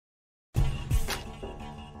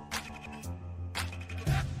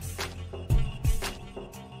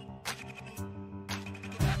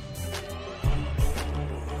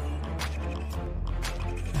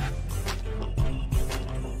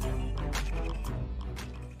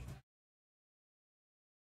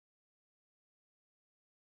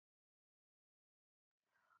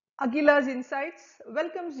Agila's Insights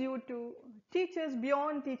welcomes you to Teachers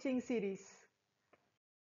Beyond Teaching series.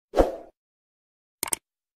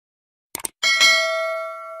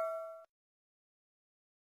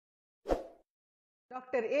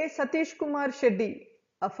 Dr. A. Satishkumar Shetty,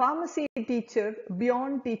 a pharmacy teacher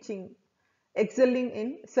beyond teaching, excelling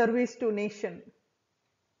in service to nation.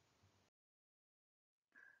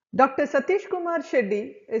 Dr. Satishkumar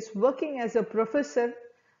Shetty is working as a professor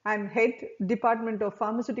and head Department of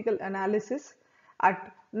Pharmaceutical Analysis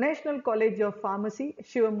at National College of Pharmacy,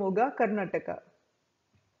 Shivamogga, Karnataka.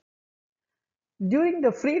 During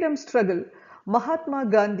the freedom struggle, Mahatma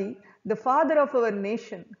Gandhi, the father of our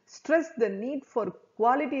nation, stressed the need for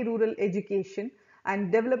quality rural education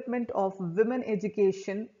and development of women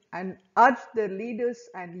education and urged the leaders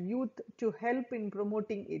and youth to help in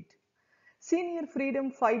promoting it. Senior freedom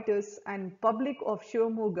fighters and public of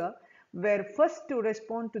Shivamogga were first to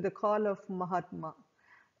respond to the call of Mahatma.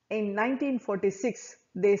 In 1946,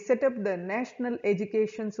 they set up the National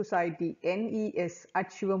Education Society (NES)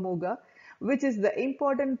 at Shivamogga, which is the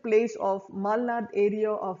important place of Malnad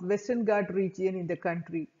area of Western Ghat region in the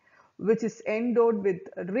country, which is endowed with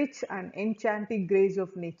rich and enchanting grace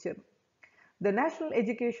of nature. The National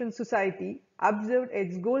Education Society observed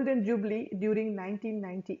its Golden Jubilee during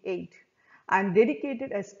 1998 and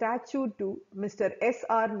dedicated a statue to Mr.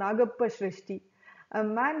 S.R. Nagappa Shresthy, a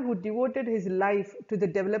man who devoted his life to the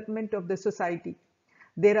development of the society.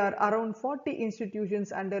 There are around 40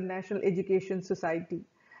 institutions under National Education Society.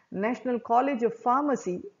 National College of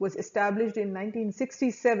Pharmacy was established in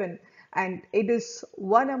 1967 and it is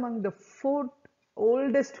one among the four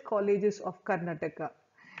oldest colleges of Karnataka.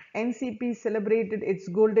 NCP celebrated its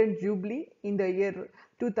Golden Jubilee in the year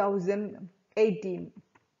 2018.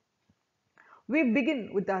 We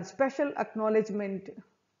begin with our special acknowledgement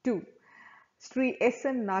to Sri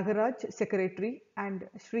S.N. Nagaraj, Secretary, and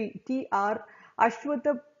Sri T.R.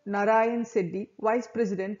 Ashwatha Narayan Seddi, Vice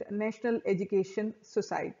President, National Education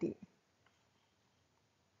Society.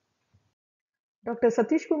 Dr.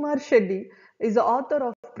 Satishkumar Shetty is the author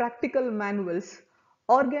of practical manuals,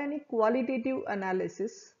 Organic Qualitative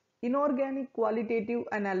Analysis, Inorganic Qualitative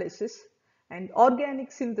Analysis, and Organic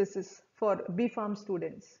Synthesis for B.Pharm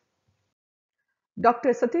students. Dr.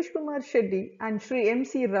 Satishkumar Shetty and Sri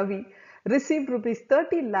M.C. Ravi received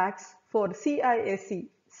Rs.30 Lakhs for CISE,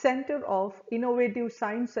 Center of Innovative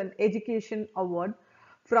Science and Education Award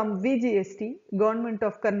from VGST, Government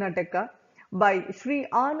of Karnataka, by Sri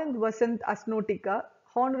Anand Vasant Asnotika,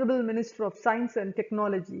 Honorable Minister of Science and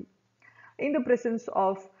Technology, in the presence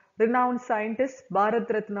of renowned scientists Bharat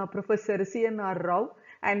Ratna Professor C.N.R. Rao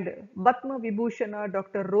and Batma Vibhushana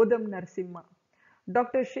Dr. Rodam Narasimha.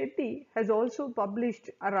 Dr. Shetty has also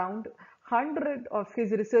published around 100 of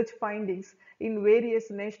his research findings in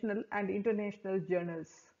various national and international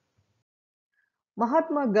journals.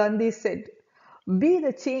 Mahatma Gandhi said, "Be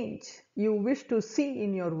the change you wish to see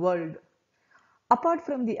in your world." Apart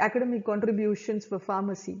from the academic contributions for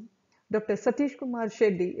pharmacy, Dr. Satishkumar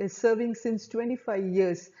Shetty is serving since 25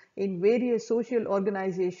 years in various social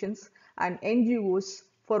organizations and NGOs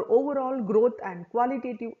for overall growth and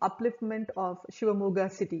qualitative upliftment of Shivamogga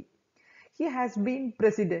city. He has been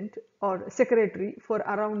president or secretary for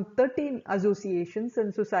around 13 associations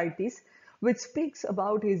and societies, which speaks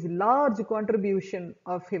about his large contribution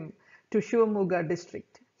of him to Shivamogga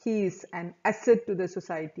District. He is an asset to the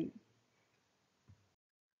society.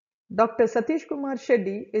 Dr. Satishkumar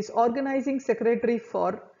Shetty is organizing secretary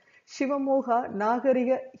for Shivamogga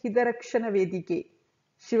Nagarika Hitarakshana vedike,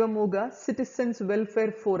 Shivamogga Citizens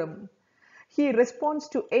Welfare Forum. He responds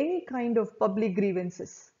to any kind of public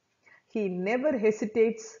grievances. He never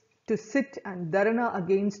hesitates to sit and dharana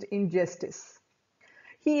against injustice.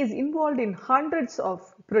 He is involved in hundreds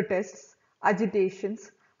of protests,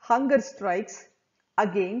 agitations, hunger strikes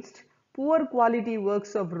against poor quality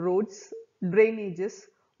works of roads, drainages,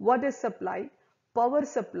 water supply, power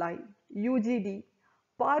supply, UGD,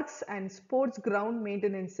 parks and sports ground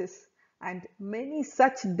maintenances, and many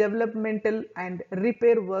such developmental and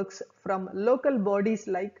repair works from local bodies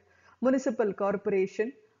like Municipal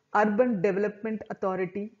Corporation, Urban Development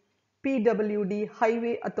Authority, P.W.D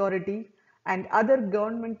Highway Authority, and other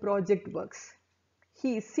government project works.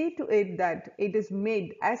 He sees to it that it is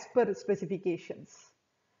made as per specifications.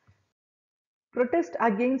 Protest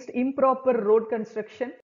against improper road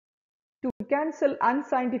construction, to cancel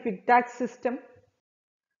unscientific tax system.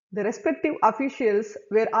 The respective officials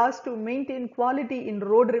were asked to maintain quality in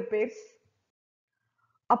road repairs,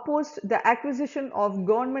 opposed the acquisition of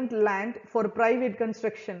government land for private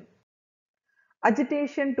construction,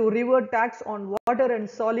 agitation to revert tax on water and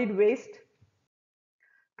solid waste,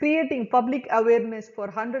 creating public awareness for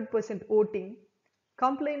 100% voting,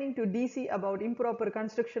 complaining to DC about improper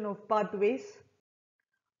construction of pathways,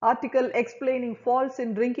 article explaining faults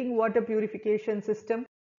in drinking water purification system.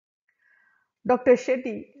 Dr.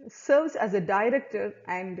 Shetty serves as a director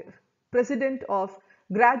and president of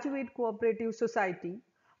Graduate Cooperative Society,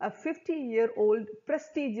 a 50-year-old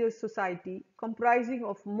prestigious society comprising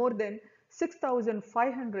of more than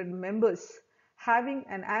 6,500 members, having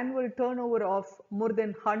an annual turnover of more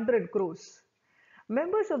than 100 crores.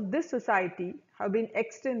 Members of this society have been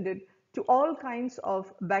extended to all kinds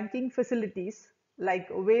of banking facilities like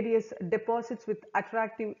various deposits with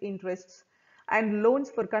attractive interests and loans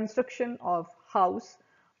for construction of house,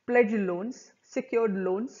 pledge loans, secured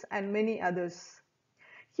loans and many others.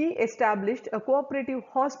 He established a cooperative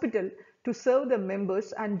hospital to serve the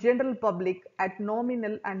members and general public at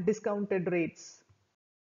nominal and discounted rates.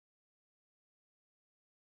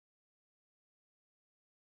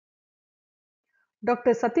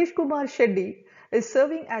 Dr. Satishkumar Shetty is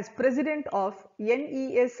serving as president of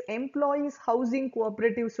NES Employees Housing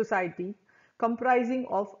Cooperative Society, comprising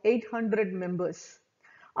of 800 members.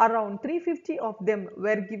 Around 350 of them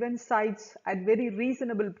were given sites at very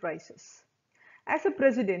reasonable prices. As a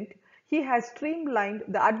president, he has streamlined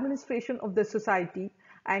the administration of the society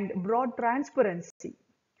and brought transparency.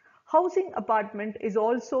 Housing apartment is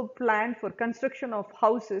also planned for construction of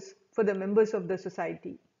houses for the members of the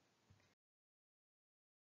society.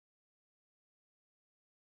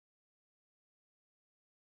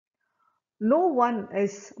 No one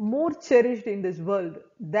is more cherished in this world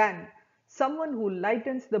than someone who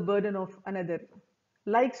lightens the burden of another.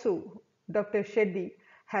 Like so, Dr. Shetty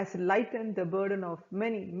has lightened the burden of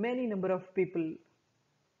many number of people.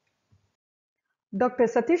 Dr.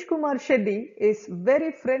 Satishkumar Shetty is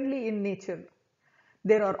very friendly in nature.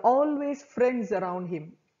 There are always friends around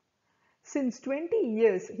him. Since 20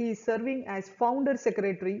 years, he is serving as founder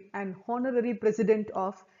secretary and honorary president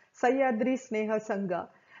of Sahyadri Sneha Sangha,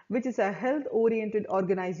 which is a health-oriented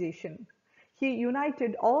organization. He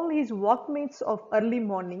united all his workmates of early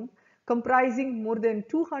morning, comprising more than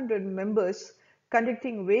 200 members,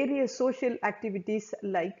 conducting various social activities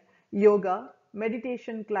like yoga,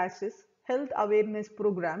 meditation classes, health awareness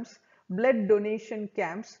programs, blood donation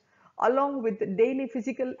camps, along with daily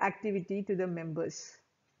physical activity to the members.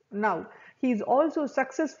 Now, he is also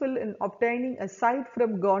successful in obtaining a site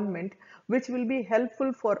from government which will be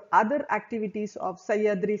helpful for other activities of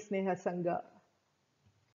Sahyadri Sneha Sangha.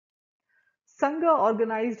 Sangha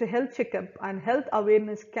organized health checkup and health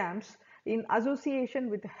awareness camps in association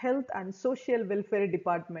with Health and Social Welfare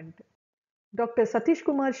Department. Dr. Satish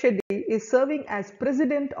Kumar Shetty is serving as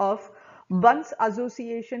president of Buns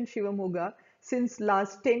Association Shivamogga since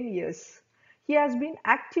last 10 years. He has been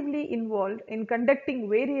actively involved in conducting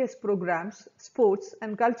various programs, sports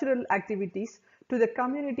and cultural activities to the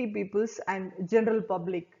community peoples and general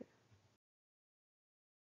public.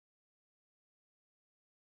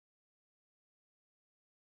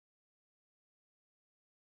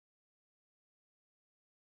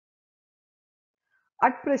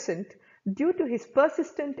 At present, due to his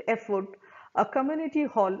persistent effort, a community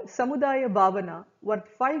hall Samudaya Bhavana worth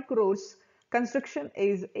 5 crores construction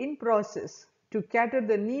is in process to cater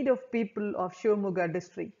the need of people of Shivamogga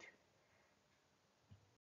district.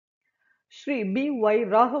 Shri B.Y.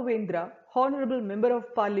 Raghavendra, Honorable Member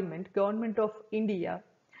of Parliament, Government of India,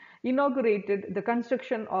 inaugurated the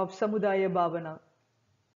construction of Samudaya Bhavana.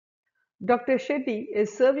 Dr. Shetty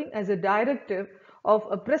is serving as a director of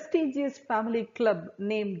a prestigious family club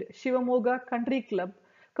named Shivamogga Country Club,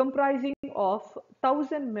 comprising of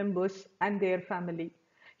 1,000 members and their family.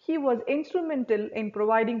 He was instrumental in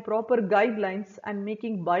providing proper guidelines and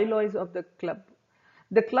making bylaws of the club.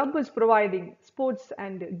 The club is providing sports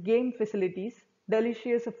and game facilities,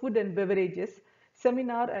 delicious food and beverages,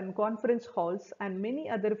 seminar and conference halls, and many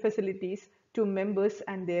other facilities to members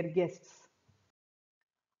and their guests.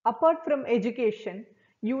 Apart from education,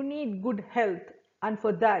 you need good health, and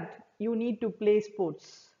for that, you need to play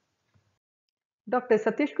sports. Dr.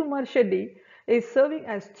 Satish Kumar Shetty is serving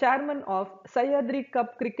as chairman of Sahyadri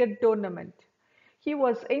Cup Cricket Tournament. He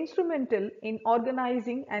was instrumental in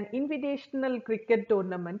organizing an invitational cricket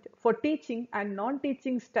tournament for teaching and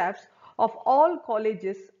non-teaching staffs of all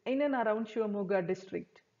colleges in and around Shivamogga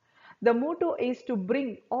district. The motto is to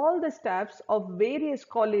bring all the staffs of various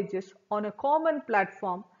colleges on a common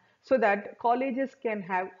platform so that colleges can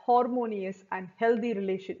have harmonious and healthy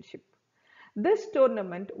relationship. This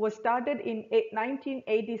tournament was started in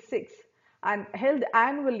 1986 and held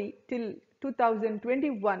annually till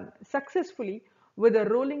 2021 successfully with a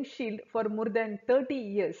rolling shield for more than 30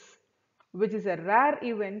 years. which is a rare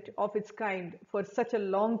event of its kind for such a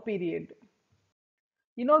long period.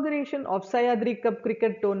 Inauguration of Sayadri Cup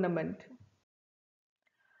cricket tournament.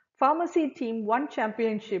 Pharmacy team won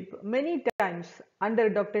championship many times under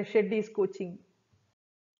Dr. Shetty's coaching.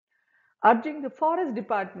 Urging the forest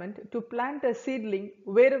department to plant a seedling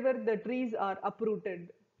wherever the trees are uprooted.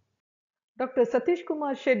 Dr.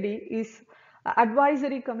 Satishkumar Shetty is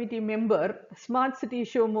advisory committee member, Smart City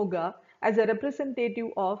Shivamogga, as a representative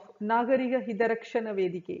of Nagarika Hitarakshana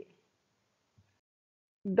vedike.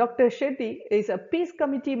 Dr. Shetty is a peace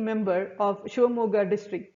committee member of Shivamogga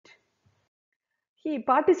District. He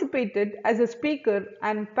participated as a speaker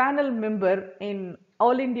and panel member in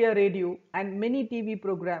All India Radio and many TV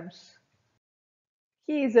programs.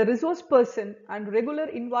 He is a resource person and regular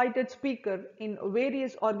invited speaker in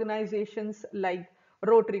various organizations like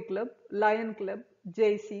Rotary Club, Lion Club,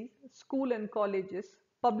 JC, school and colleges,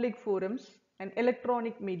 public forums, and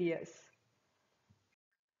electronic medias.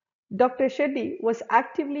 Dr. Shetty was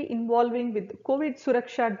actively involving with COVID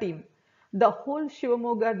Suraksha team. The whole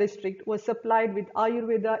Shivamogga district was supplied with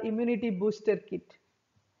Ayurveda immunity booster kit.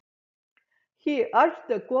 He urged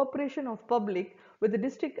the cooperation of public with the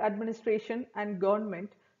district administration and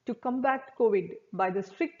government to combat COVID by the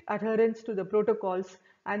strict adherence to the protocols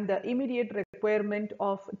and the immediate requirement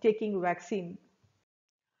of taking vaccine.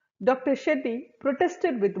 Dr. Shetty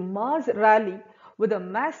protested with mass rally with a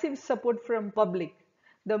massive support from public.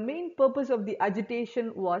 The main purpose of the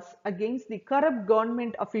agitation was against the corrupt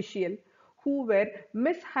government official who were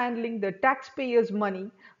mishandling the taxpayers'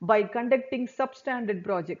 money by conducting substandard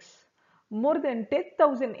projects. More than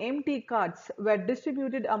 10,000 empty cards were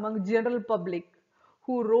distributed among general public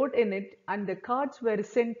who wrote in it, and the cards were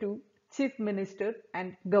sent to Chief Minister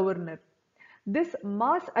and Governor. This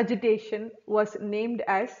mass agitation was named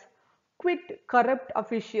as Quit Corrupt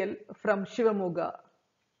Official from Shivamogga.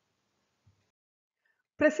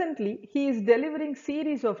 Presently, he is delivering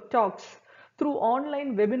series of talks through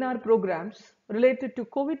online webinar programs related to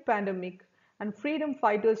COVID pandemic and freedom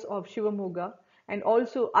fighters of Shivamogga and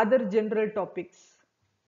also other general topics.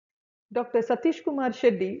 Dr. Satishkumar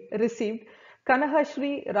Shetty received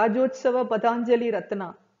Kanahashri Rajotsava Patanjali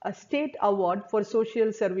Ratna, a state award for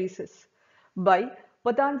social services by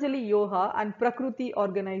Patanjali Yoga and Prakruti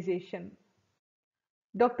organization.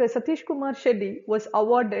 Dr. Satishkumar Shetty was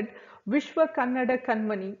awarded Vishwa Kannada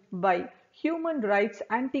Kanmani by Human Rights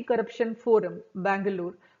Anti-Corruption Forum,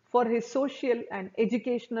 Bangalore, for his social and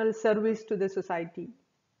educational service to the society.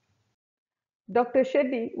 Dr.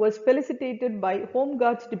 Shetty was felicitated by Home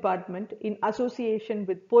Guards Department in association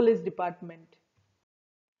with Police Department.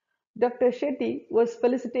 Dr. Shetty was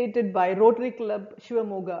felicitated by Rotary Club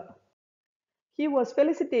Shivamogga. He was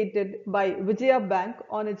felicitated by Vijaya Bank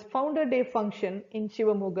on its Founder Day function in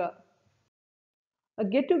Shivamogga. A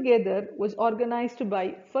get-together was organized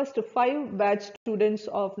by first 5 batch students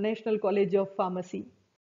of National College of Pharmacy.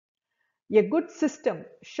 A good system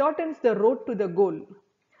shortens the road to the goal.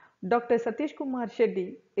 Dr. Satishkumar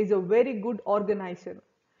Shetty is a very good organizer.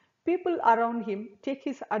 People around him take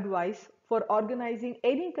his advice for organizing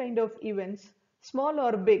any kind of events, small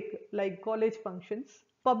or big, like college functions,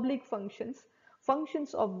 public functions,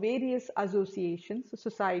 functions of various associations,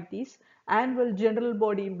 societies, annual general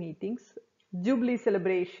body meetings, jubilee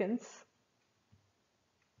celebrations.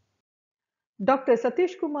 Dr.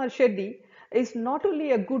 Satishkumar Shetty is not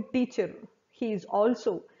only a good teacher, he is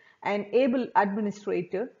also an able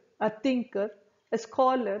administrator, a thinker, a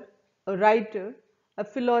scholar, a writer, a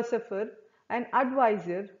philosopher, an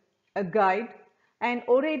advisor, a guide, an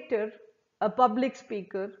orator, a public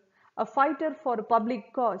speaker, a fighter for a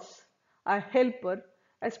public cause, a helper,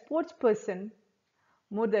 a sportsperson.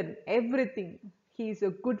 More than everything, he is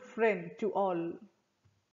a good friend to all.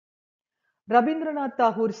 Rabindranath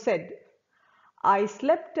Tagore said, I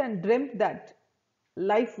slept and dreamt that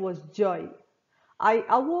life was joy. I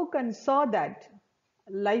awoke and saw that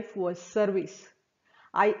life was service.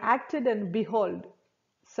 I acted and behold,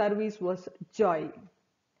 service was joy.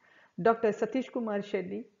 Dr. Satishkumar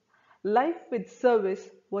Shetty, life with service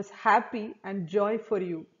was happy and joy for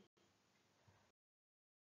you.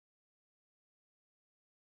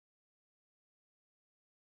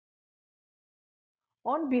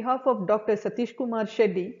 On behalf of Dr. Satishkumar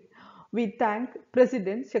Shetty, we thank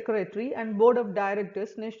President, Secretary and Board of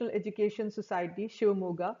Directors, National Education Society,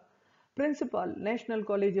 Shivamogga, Principal, National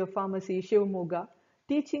College of Pharmacy, Shivamogga,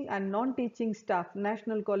 Teaching and Non-Teaching Staff,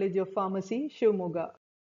 National College of Pharmacy, Shivamogga.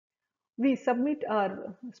 We submit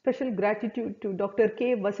our special gratitude to Dr.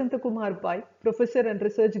 K. Vasantakumar Pai, Professor and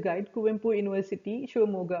Research Guide, Kuvempu University,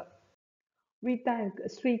 Shivamogga. We thank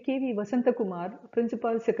Sri K.V. Vasantakumar,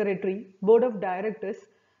 Principal Secretary, Board of Directors,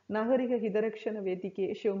 Nagarika Hitarakshana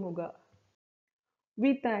vedike, Shivamogga.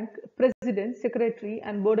 We thank President, Secretary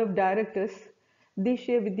and Board of Directors, Dishe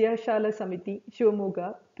Vidyashala Samiti,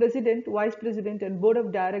 Shivamogga, President, Vice President and Board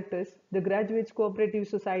of Directors, the Graduates Cooperative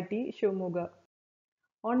Society, Shivamogga.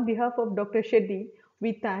 On behalf of Dr. Shetty,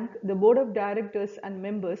 we thank the Board of Directors and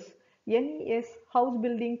members, NES House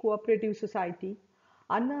Building Cooperative Society,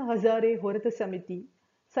 Anna Hazare Horata Samiti,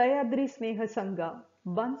 Sayadri Sneha Sangha,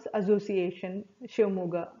 Buns Association,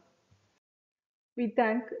 Shivamogga. We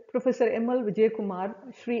thank Professor M.L. Vijayakumar,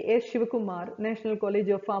 Shri S. Shivakumar, National College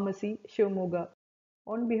of Pharmacy, Shivamogga.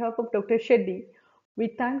 On behalf of Dr. Shetty, we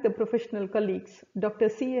thank the professional colleagues, Dr.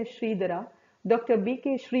 C. S. Sridhara, Dr. B.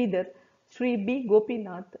 K. Sridhar, Shri B.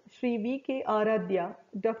 Gopinath, Shri V. K. Aradhya,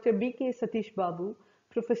 Dr. B. K. Satish Babu,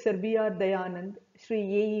 Professor B. R. Dayanand, Shri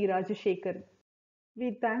A. E. Rajashekar.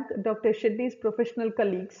 We thank Dr. Shetty's professional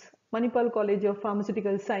colleagues, Manipal College of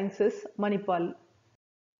Pharmaceutical Sciences, Manipal.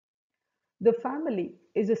 The family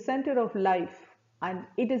is the center of life and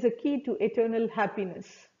it is a key to eternal happiness.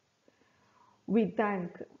 We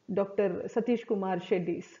thank Dr. Satishkumar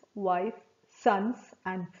Shetty's wife, sons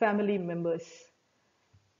and family members.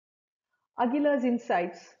 Agila's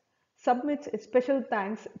Insights submits a special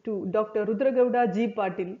thanks to Dr. Rudragowda G.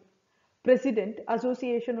 Patil, President,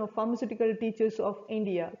 Association of Pharmaceutical Teachers of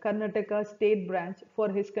India, Karnataka State Branch, for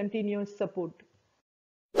his continuous support.